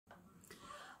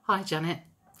Hi Janet,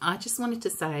 I just wanted to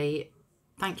say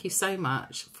thank you so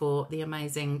much for the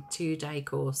amazing 2-day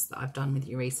course that I've done with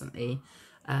you recently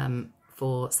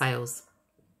for sales.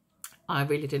 I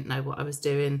really didn't know what I was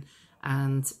doing,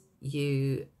 and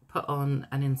you put on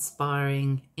an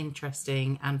inspiring,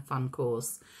 interesting and fun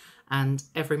course, and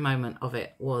every moment of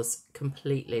it was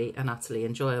completely and utterly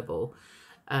enjoyable.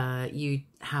 You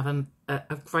have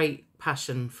a great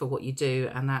passion for what you do,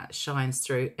 and that shines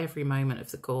through every moment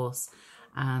of the course,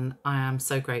 and I am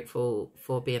so grateful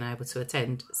for being able to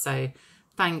attend. So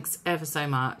thanks ever so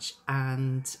much,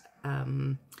 and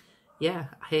yeah,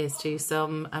 here's to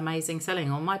some amazing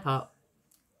selling on my part.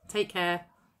 Take care.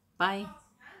 Bye.